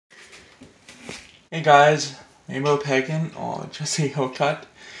Hey guys, Rainbow Pagan or Jesse Hillcut.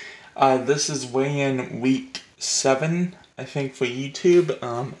 This is weigh-in week 7, I think, for YouTube.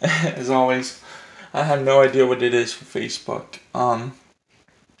 As always, I have no idea what it is for Facebook.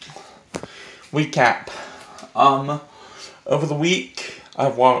 Recap. Over the week,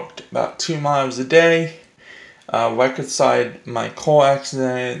 I've walked about 2 miles a day. Reconciled my car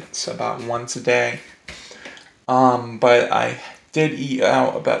accidents about once a day. But I did eat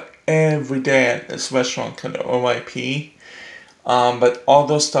out about every day at this restaurant called OYP. But all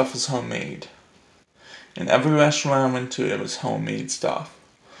those stuff is homemade. And every restaurant I went to, it was homemade stuff.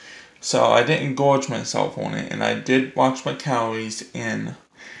 So I didn't gorge myself on it, and I did watch my calories, and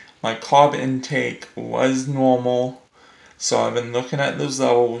my carb intake was normal. So I've been looking at those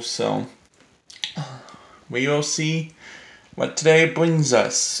levels, so we will see what today brings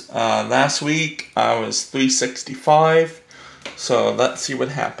us. Last week I was 365, so let's see what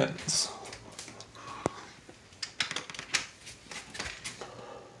happens.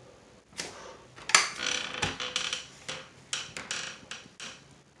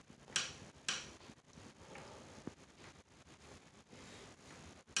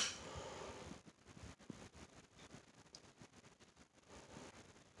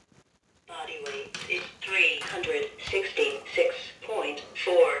 Body weight is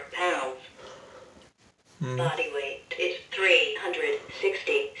 366.4 pounds. Body weight is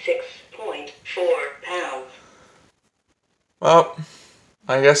 366.4 pounds. Well,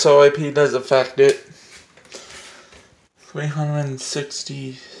 I guess OIP does affect it.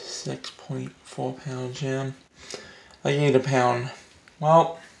 366.4 pounds, yeah. I ate a pound.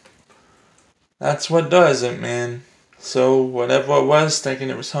 Well, that's what does it, man. So whatever it was, thinking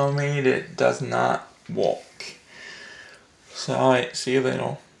it was homemade, it does not work. So alright, see you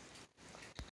later.